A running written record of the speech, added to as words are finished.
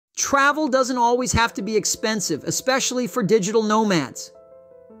Travel doesn't always have to be expensive, especially for digital nomads.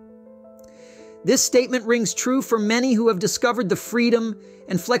 This statement rings true for many who have discovered the freedom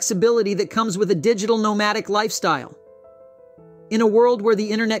and flexibility that comes with a digital nomadic lifestyle. In a world where the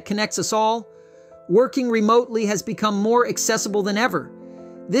internet connects us all, working remotely has become more accessible than ever.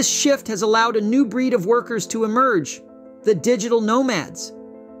 This shift has allowed a new breed of workers to emerge, the digital nomads.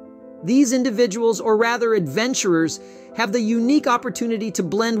 These individuals, or rather adventurers, have the unique opportunity to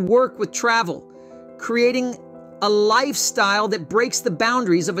blend work with travel, creating a lifestyle that breaks the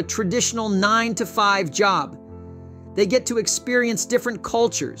boundaries of a traditional 9-to-5 job. They get to experience different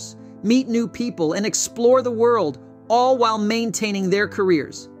cultures, meet new people, and explore the world, all while maintaining their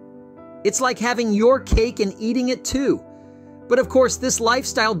careers. It's like having your cake and eating it too. But of course, this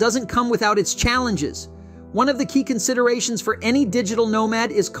lifestyle doesn't come without its challenges. One of the key considerations for any digital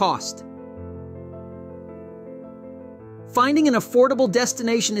nomad is cost. Finding an affordable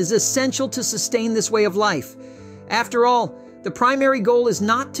destination is essential to sustain this way of life. After all, the primary goal is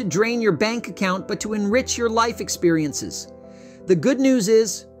not to drain your bank account, but to enrich your life experiences. The good news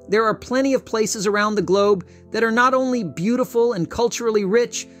is, there are plenty of places around the globe that are not only beautiful and culturally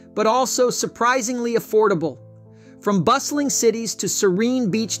rich, but also surprisingly affordable. From bustling cities to serene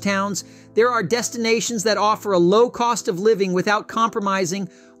beach towns, there are destinations that offer a low cost of living without compromising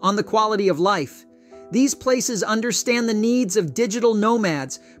on the quality of life. These places understand the needs of digital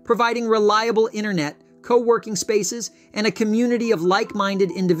nomads, providing reliable internet, co-working spaces, and a community of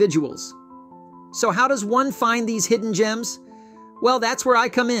like-minded individuals. So how does one find these hidden gems? Well, that's where I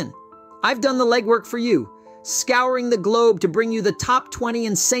come in. I've done the legwork for you, scouring the globe to bring you the top 20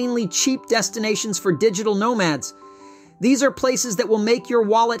 insanely cheap destinations for digital nomads. These are places that will make your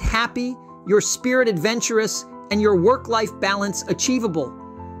wallet happy, your spirit adventurous, and your work-life balance achievable.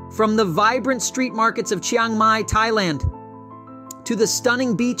 From the vibrant street markets of Chiang Mai, Thailand, to the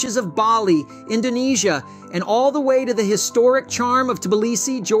stunning beaches of Bali, Indonesia, and all the way to the historic charm of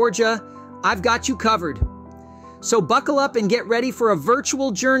Tbilisi, Georgia, I've got you covered. So buckle up and get ready for a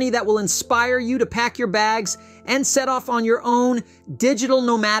virtual journey that will inspire you to pack your bags and set off on your own digital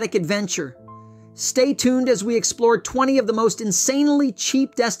nomadic adventure. Stay tuned as we explore 20 of the most insanely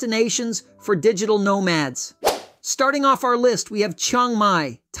cheap destinations for digital nomads. Starting off our list, we have Chiang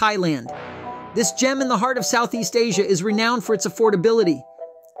Mai, Thailand. This gem in the heart of Southeast Asia is renowned for its affordability.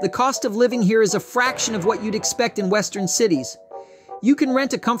 The cost of living here is a fraction of what you'd expect in Western cities. You can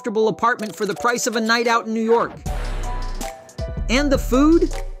rent a comfortable apartment for the price of a night out in New York. And the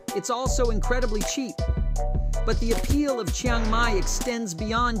food? It's also incredibly cheap. But the appeal of Chiang Mai extends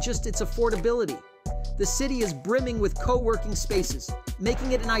beyond just its affordability. The city is brimming with co-working spaces,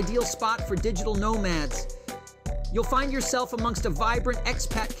 making it an ideal spot for digital nomads. You'll find yourself amongst a vibrant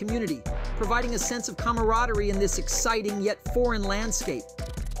expat community, providing a sense of camaraderie in this exciting yet foreign landscape.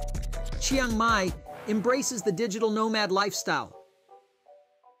 Chiang Mai embraces the digital nomad lifestyle.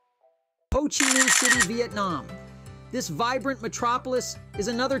 Ho Chi Minh City, Vietnam. This vibrant metropolis is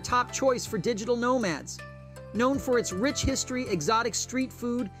another top choice for digital nomads. Known for its rich history, exotic street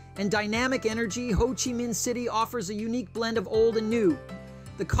food, and dynamic energy, Ho Chi Minh City offers a unique blend of old and new.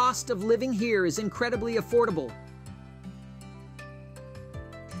 The cost of living here is incredibly affordable.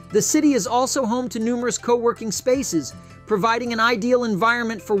 The city is also home to numerous co-working spaces, providing an ideal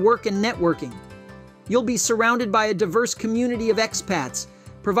environment for work and networking. You'll be surrounded by a diverse community of expats,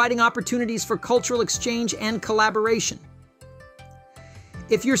 providing opportunities for cultural exchange and collaboration.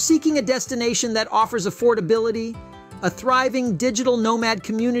 If you're seeking a destination that offers affordability, a thriving digital nomad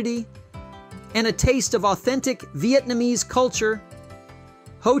community, and a taste of authentic Vietnamese culture,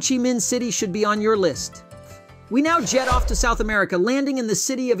 Ho Chi Minh City should be on your list. We now jet off to South America, landing in the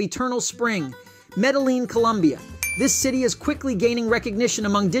city of eternal spring, Medellin, Colombia. This city is quickly gaining recognition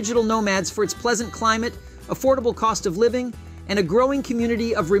among digital nomads for its pleasant climate, affordable cost of living, and a growing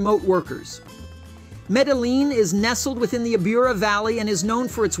community of remote workers. Medellin is nestled within the Abura Valley and is known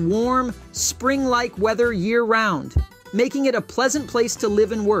for its warm, spring-like weather year-round, making it a pleasant place to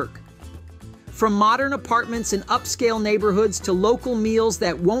live and work. From modern apartments in upscale neighborhoods to local meals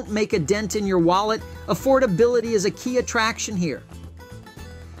that won't make a dent in your wallet, affordability is a key attraction here.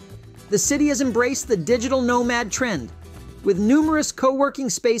 The city has embraced the digital nomad trend, with numerous co-working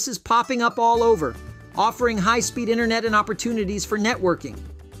spaces popping up all over, offering high-speed internet and opportunities for networking.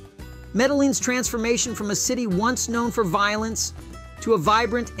 Medellin's transformation from a city once known for violence to a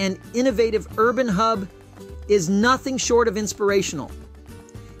vibrant and innovative urban hub is nothing short of inspirational.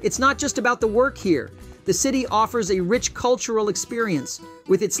 It's not just about the work here. The city offers a rich cultural experience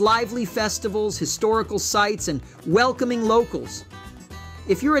with its lively festivals, historical sites, and welcoming locals.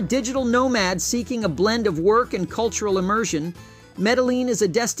 If you're a digital nomad seeking a blend of work and cultural immersion, Medellin is a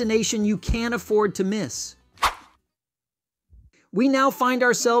destination you can't afford to miss. We now find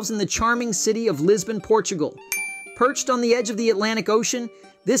ourselves in the charming city of Lisbon, Portugal. Perched on the edge of the Atlantic Ocean,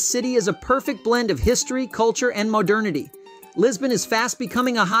 this city is a perfect blend of history, culture, and modernity. Lisbon is fast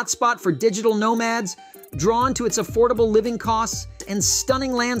becoming a hotspot for digital nomads, drawn to its affordable living costs and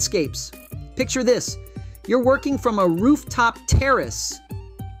stunning landscapes. Picture this: you're working from a rooftop terrace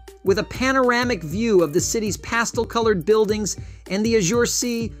with a panoramic view of the city's pastel-colored buildings and the azure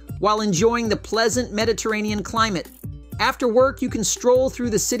sea while enjoying the pleasant Mediterranean climate. After work, you can stroll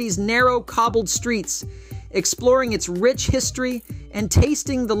through the city's narrow, cobbled streets, exploring its rich history and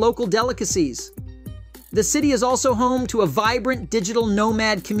tasting the local delicacies. The city is also home to a vibrant digital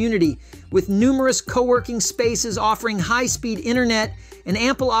nomad community with numerous co-working spaces offering high-speed internet and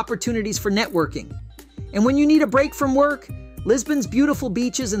ample opportunities for networking. And when you need a break from work, Lisbon's beautiful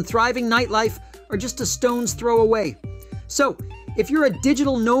beaches and thriving nightlife are just a stone's throw away. So, if you're a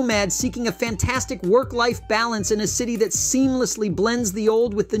digital nomad seeking a fantastic work-life balance in a city that seamlessly blends the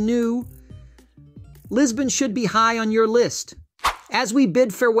old with the new, Lisbon should be high on your list. As we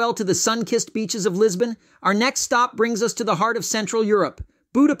bid farewell to the sun-kissed beaches of Lisbon, our next stop brings us to the heart of Central Europe,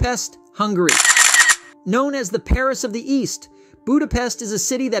 Budapest, Hungary. Known as the Paris of the East, Budapest is a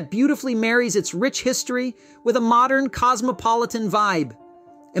city that beautifully marries its rich history with a modern cosmopolitan vibe.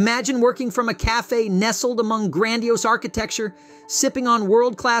 Imagine working from a cafe nestled among grandiose architecture, sipping on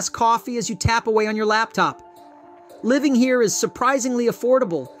world-class coffee as you tap away on your laptop. Living here is surprisingly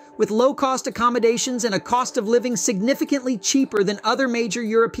affordable, with low-cost accommodations and a cost of living significantly cheaper than other major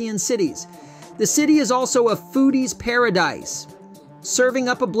European cities. The city is also a foodie's paradise, serving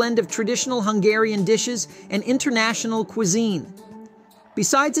up a blend of traditional Hungarian dishes and international cuisine.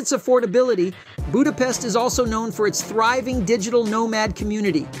 Besides its affordability, Budapest is also known for its thriving digital nomad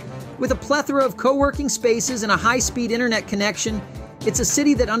community. With a plethora of co-working spaces and a high-speed internet connection, it's a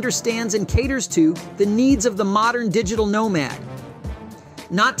city that understands and caters to the needs of the modern digital nomad.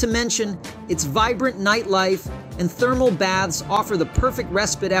 Not to mention, its vibrant nightlife and thermal baths offer the perfect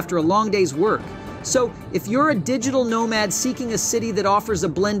respite after a long day's work. So, if you're a digital nomad seeking a city that offers a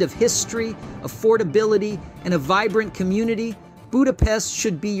blend of history, affordability, and a vibrant community, Budapest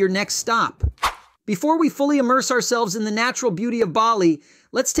should be your next stop. Before we fully immerse ourselves in the natural beauty of Bali,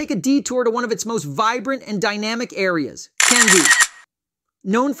 let's take a detour to one of its most vibrant and dynamic areas, Canggu.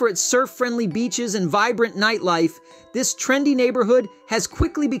 Known for its surf-friendly beaches and vibrant nightlife, this trendy neighborhood has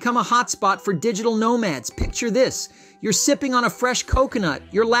quickly become a hotspot for digital nomads. Picture this: you're sipping on a fresh coconut,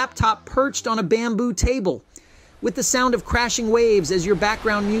 your laptop perched on a bamboo table, with the sound of crashing waves as your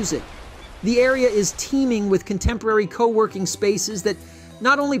background music. The area is teeming with contemporary co-working spaces that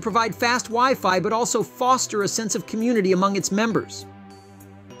not only provide fast Wi-Fi, but also foster a sense of community among its members.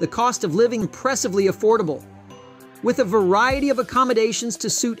 The cost of living impressively affordable, with a variety of accommodations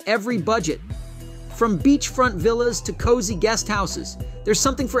to suit every budget. From beachfront villas to cozy guest houses, there's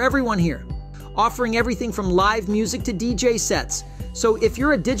something for everyone here, offering everything from live music to DJ sets. So if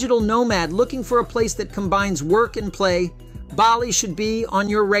you're a digital nomad looking for a place that combines work and play, Bali should be on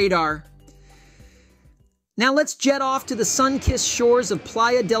your radar. Now let's jet off to the sun-kissed shores of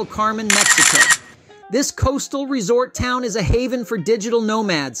Playa del Carmen, Mexico. This coastal resort town is a haven for digital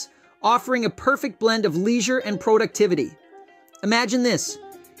nomads, offering a perfect blend of leisure and productivity. Imagine this: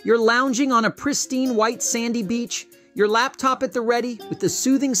 you're lounging on a pristine white sandy beach, your laptop at the ready with the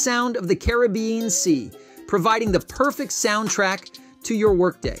soothing sound of the Caribbean Sea, providing the perfect soundtrack to your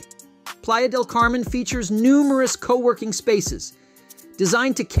workday. Playa del Carmen features numerous co-working spaces,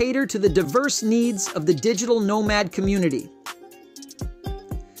 designed to cater to the diverse needs of the digital nomad community.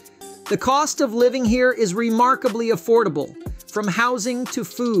 The cost of living here is remarkably affordable, from housing to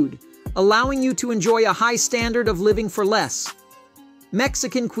food, allowing you to enjoy a high standard of living for less.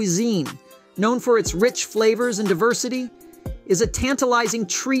 Mexican cuisine, known for its rich flavors and diversity, is a tantalizing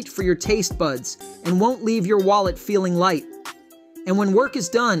treat for your taste buds and won't leave your wallet feeling light. And when work is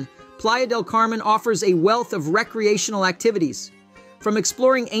done, Playa del Carmen offers a wealth of recreational activities. From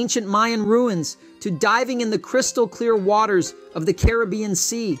exploring ancient Mayan ruins to diving in the crystal clear waters of the Caribbean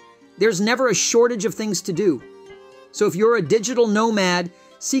Sea, there's never a shortage of things to do. So if you're a digital nomad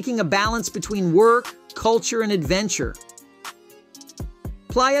seeking a balance between work, culture, and adventure,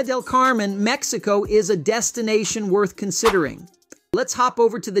 Playa del Carmen, Mexico is a destination worth considering. Let's hop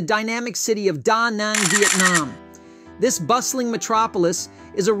over to the dynamic city of Da Nang, Vietnam. This bustling metropolis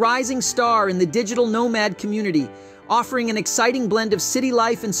is a rising star in the digital nomad community, offering an exciting blend of city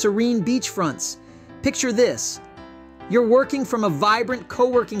life and serene beachfronts. Picture this: you're working from a vibrant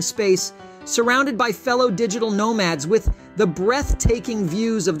co-working space surrounded by fellow digital nomads with the breathtaking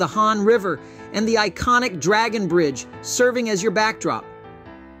views of the Han River and the iconic Dragon Bridge serving as your backdrop.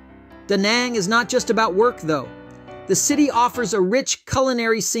 Da Nang is not just about work, though. The city offers a rich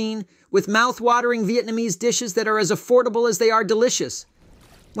culinary scene with mouth-watering Vietnamese dishes that are as affordable as they are delicious.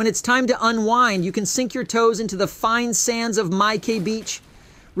 When it's time to unwind, you can sink your toes into the fine sands of Mai Khe Beach,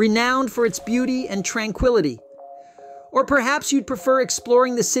 renowned for its beauty and tranquility. Or perhaps you'd prefer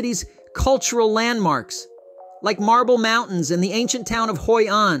exploring the city's cultural landmarks, like Marble Mountains and the ancient town of Hoi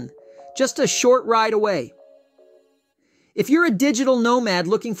An, just a short ride away. If you're a digital nomad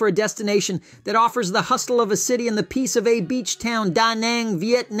looking for a destination that offers the hustle of a city and the peace of a beach town, Da Nang,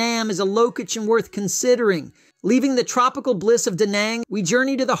 Vietnam is a location worth considering. Leaving the tropical bliss of Da Nang, we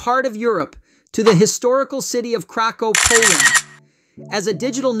journey to the heart of Europe, to the historical city of Krakow, Poland. As a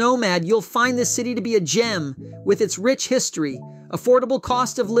digital nomad, you'll find this city to be a gem with its rich history, affordable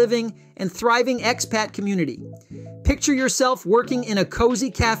cost of living, and thriving expat community. Picture yourself working in a cozy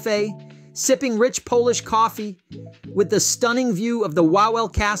cafe, sipping rich Polish coffee, with the stunning view of the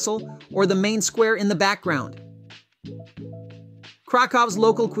Wawel Castle or the main square in the background. Krakow's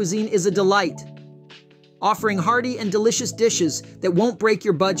local cuisine is a delight, offering hearty and delicious dishes that won't break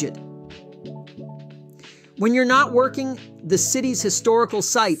your budget. When you're not working, the city's historical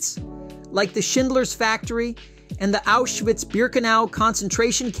sites, like the Schindler's Factory and the Auschwitz-Birkenau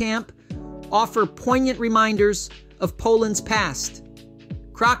concentration camp, offer poignant reminders of Poland's past.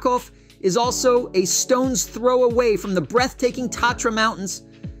 Krakow is also a stone's throw away from the breathtaking Tatra Mountains,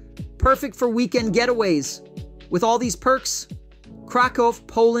 perfect for weekend getaways. With all these perks, Krakow,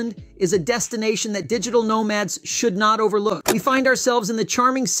 Poland, is a destination that digital nomads should not overlook. We find ourselves in the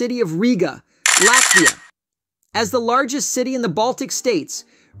charming city of Riga, Latvia. As the largest city in the Baltic states,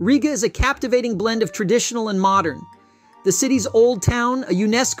 Riga is a captivating blend of traditional and modern. The city's old town, a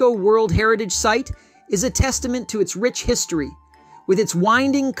UNESCO World Heritage Site, is a testament to its rich history, with its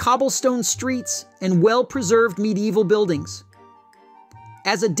winding cobblestone streets and well-preserved medieval buildings.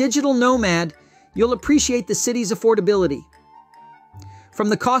 As a digital nomad, you'll appreciate the city's affordability. From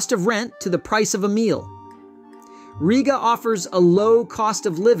the cost of rent to the price of a meal, Riga offers a low cost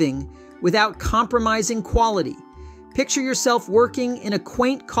of living without compromising quality. Picture yourself working in a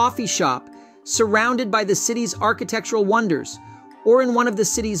quaint coffee shop surrounded by the city's architectural wonders, or in one of the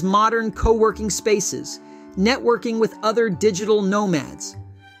city's modern co-working spaces, networking with other digital nomads.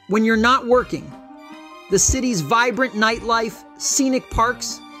 When you're not working, the city's vibrant nightlife, scenic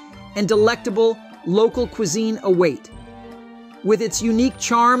parks, and delectable local cuisine await. With its unique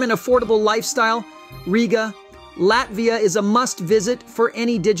charm and affordable lifestyle, Riga, Latvia is a must-visit for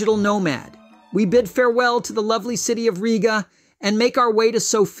any digital nomad. We bid farewell to the lovely city of Riga and make our way to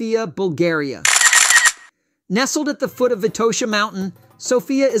Sofia, Bulgaria. Nestled at the foot of Vitosha Mountain,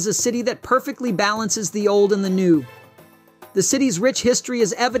 Sofia is a city that perfectly balances the old and the new. The city's rich history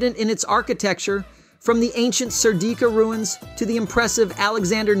is evident in its architecture, from the ancient Serdica ruins to the impressive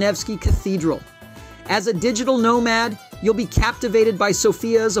Alexander Nevsky Cathedral. As a digital nomad, you'll be captivated by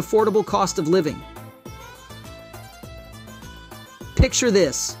Sofia's affordable cost of living. Picture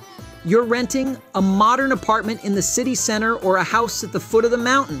this. You're renting a modern apartment in the city center or a house at the foot of the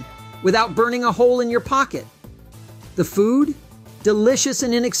mountain without burning a hole in your pocket. The food? Delicious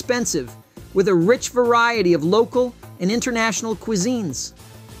and inexpensive, with a rich variety of local and international cuisines.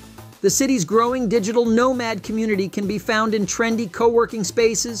 The city's growing digital nomad community can be found in trendy co-working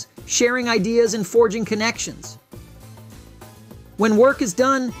spaces, sharing ideas and forging connections. When work is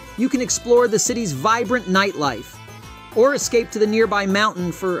done, you can explore the city's vibrant nightlife, or escape to the nearby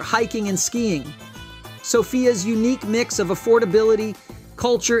mountain for hiking and skiing. Sofia's unique mix of affordability,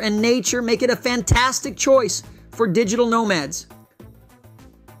 culture, and nature make it a fantastic choice for digital nomads.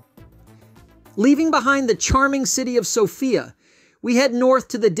 Leaving behind the charming city of Sofia, we head north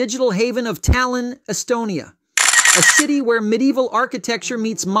to the digital haven of Talinn, Estonia. A city where medieval architecture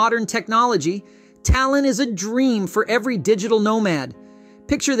meets modern technology, Tallinn is a dream for every digital nomad.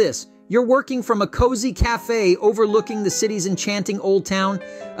 Picture this. You're working from a cozy cafe overlooking the city's enchanting old town,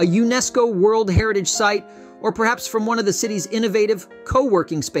 a UNESCO World Heritage Site, or perhaps from one of the city's innovative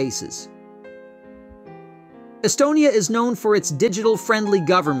co-working spaces. Estonia is known for its digital-friendly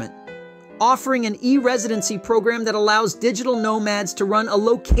government, offering an e-residency program that allows digital nomads to run a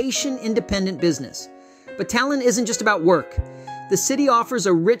location-independent business. But Tallinn isn't just about work. The city offers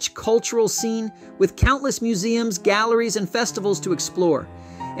a rich cultural scene with countless museums, galleries, and festivals to explore.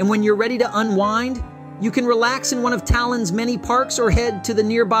 And when you're ready to unwind, you can relax in one of Tallinn's many parks or head to the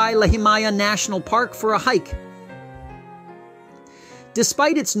nearby Lähimäe National Park for a hike.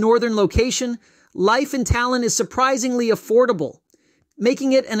 Despite its northern location, life in Tallinn is surprisingly affordable.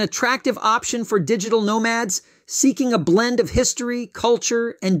 making it an attractive option for digital nomads seeking a blend of history,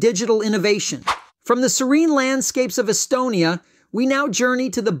 culture, and digital innovation. From the serene landscapes of Estonia, we now journey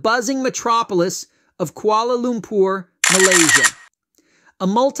to the buzzing metropolis of Kuala Lumpur, Malaysia. A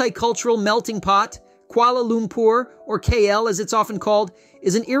multicultural melting pot, Kuala Lumpur, or KL as it's often called,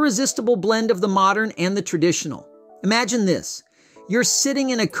 is an irresistible blend of the modern and the traditional. Imagine this. You're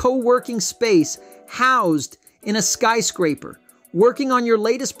sitting in a co-working space housed in a skyscraper, working on your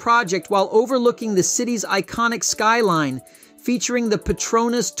latest project while overlooking the city's iconic skyline featuring the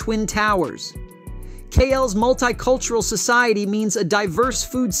Petronas Twin Towers. KL's multicultural society means a diverse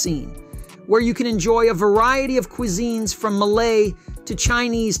food scene, where you can enjoy a variety of cuisines from Malay to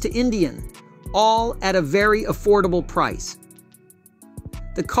Chinese to Indian, all at a very affordable price.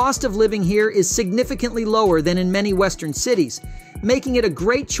 The cost of living here is significantly lower than in many Western cities, making it a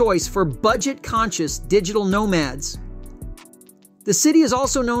great choice for budget-conscious digital nomads. The city is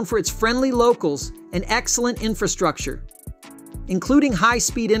also known for its friendly locals and excellent infrastructure, including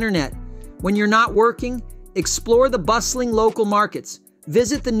high-speed internet. When you're not working, explore the bustling local markets,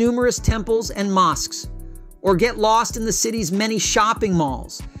 visit the numerous temples and mosques, or get lost in the city's many shopping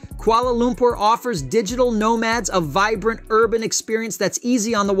malls. Kuala Lumpur offers digital nomads a vibrant urban experience that's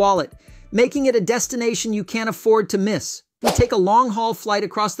easy on the wallet, making it a destination you can't afford to miss. We take a long-haul flight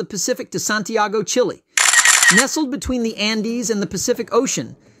across the Pacific to Santiago, Chile. Nestled between the Andes and the Pacific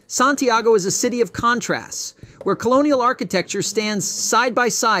Ocean, Santiago is a city of contrasts, where colonial architecture stands side by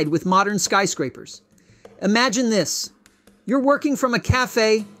side with modern skyscrapers. Imagine this. You're working from a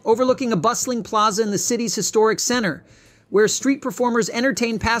cafe overlooking a bustling plaza in the city's historic center, where street performers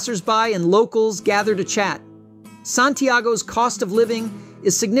entertain passersby and locals gather to chat. Santiago's cost of living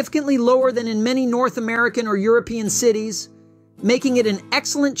is significantly lower than in many North American or European cities, making it an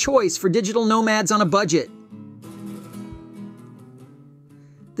excellent choice for digital nomads on a budget.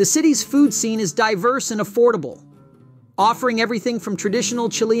 The city's food scene is diverse and affordable, offering everything from traditional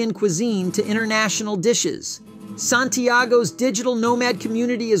Chilean cuisine to international dishes. Santiago's digital nomad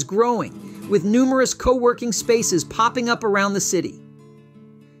community is growing, with numerous co-working spaces popping up around the city.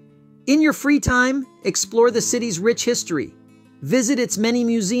 In your free time, explore the city's rich history, visit its many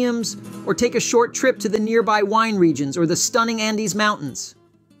museums, or take a short trip to the nearby wine regions or the stunning Andes Mountains.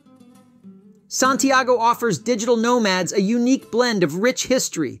 Santiago offers digital nomads a unique blend of rich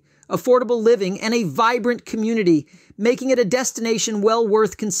history, affordable living, and a vibrant community, making it a destination well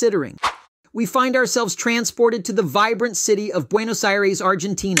worth considering. We find ourselves transported to the vibrant city of Buenos Aires,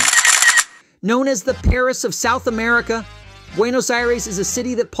 Argentina. Known as the Paris of South America, Buenos Aires is a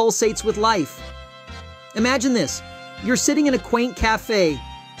city that pulsates with life. Imagine this. You're sitting in a quaint cafe,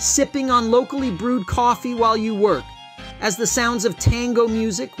 sipping on locally brewed coffee while you work, as the sounds of tango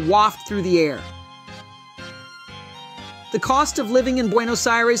music waft through the air. The cost of living in Buenos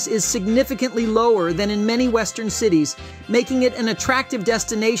Aires is significantly lower than in many Western cities, making it an attractive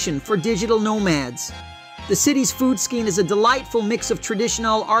destination for digital nomads. The city's food scene is a delightful mix of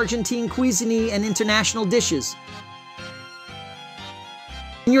traditional Argentine cuisine and international dishes.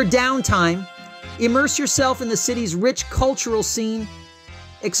 In your downtime, immerse yourself in the city's rich cultural scene,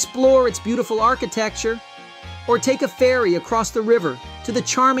 explore its beautiful architecture, or take a ferry across the river to the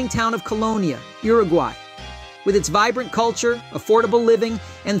charming town of Colombia, Uruguay. With its vibrant culture, affordable living,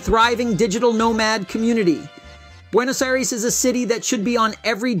 and thriving digital nomad community, Buenos Aires is a city that should be on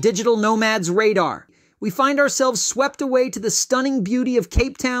every digital nomad's radar. We find ourselves swept away to the stunning beauty of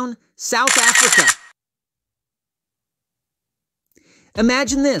Cape Town, South Africa.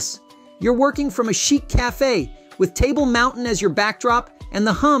 Imagine this. You're working from a chic cafe with Table Mountain as your backdrop and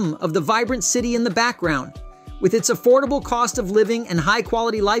the hum of the vibrant city in the background. With its affordable cost of living and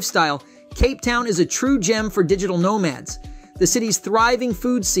high-quality lifestyle, Cape Town is a true gem for digital nomads. The city's thriving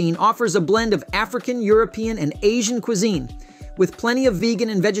food scene offers a blend of African, European, and Asian cuisine, with plenty of vegan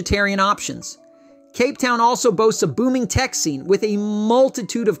and vegetarian options. Cape Town also boasts a booming tech scene with a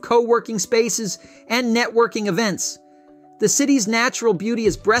multitude of co-working spaces and networking events. The city's natural beauty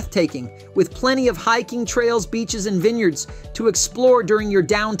is breathtaking, with plenty of hiking trails, beaches, and vineyards to explore during your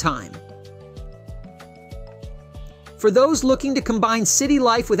downtime. For those looking to combine city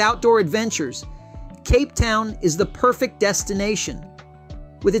life with outdoor adventures, Cape Town is the perfect destination.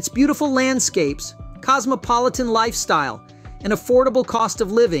 With its beautiful landscapes, cosmopolitan lifestyle, and affordable cost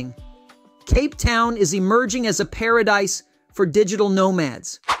of living, Cape Town is emerging as a paradise for digital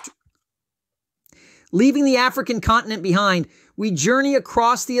nomads. Leaving the African continent behind, we journey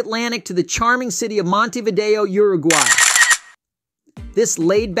across the Atlantic to the charming city of Montevideo, Uruguay. This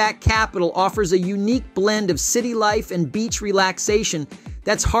laid-back capital offers a unique blend of city life and beach relaxation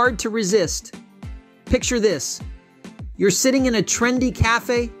that's hard to resist. Picture this. You're sitting in a trendy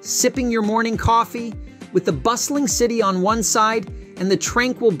cafe, sipping your morning coffee, with the bustling city on one side and the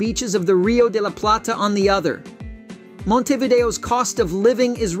tranquil beaches of the Rio de la Plata on the other. Montevideo's cost of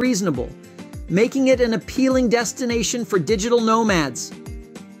living is reasonable, making it an appealing destination for digital nomads.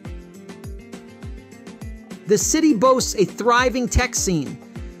 The city boasts a thriving tech scene,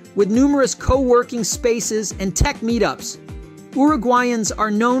 with numerous co-working spaces and tech meetups. Uruguayans are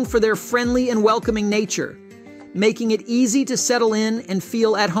known for their friendly and welcoming nature, making it easy to settle in and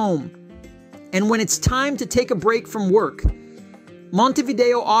feel at home. And when it's time to take a break from work,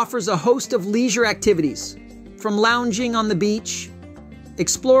 Montevideo offers a host of leisure activities, from lounging on the beach,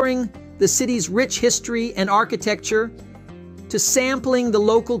 exploring the city's rich history and architecture, to sampling the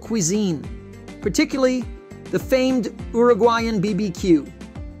local cuisine, particularly the famed Uruguayan BBQ.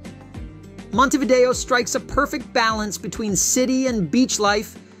 Montevideo strikes a perfect balance between city and beach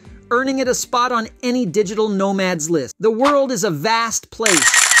life, earning it a spot on any digital nomad's list. The world is a vast place,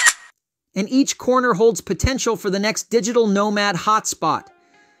 and each corner holds potential for the next digital nomad hotspot.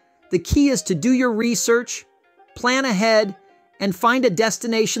 The key is to do your research, plan ahead, and find a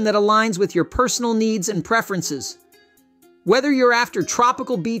destination that aligns with your personal needs and preferences. Whether you're after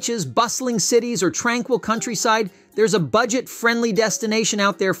tropical beaches, bustling cities, or tranquil countryside, there's a budget-friendly destination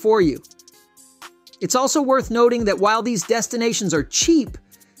out there for you. It's also worth noting that while these destinations are cheap,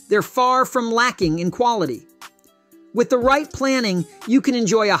 they're far from lacking in quality. With the right planning, you can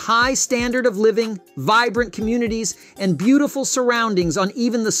enjoy a high standard of living, vibrant communities, and beautiful surroundings on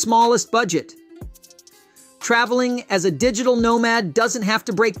even the smallest budget. Traveling as a digital nomad doesn't have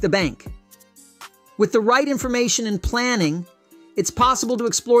to break the bank. With the right information and planning, it's possible to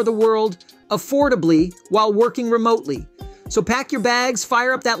explore the world affordably while working remotely. So pack your bags,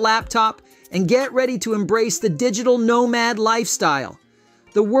 fire up that laptop, and get ready to embrace the digital nomad lifestyle.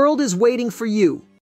 The world is waiting for you.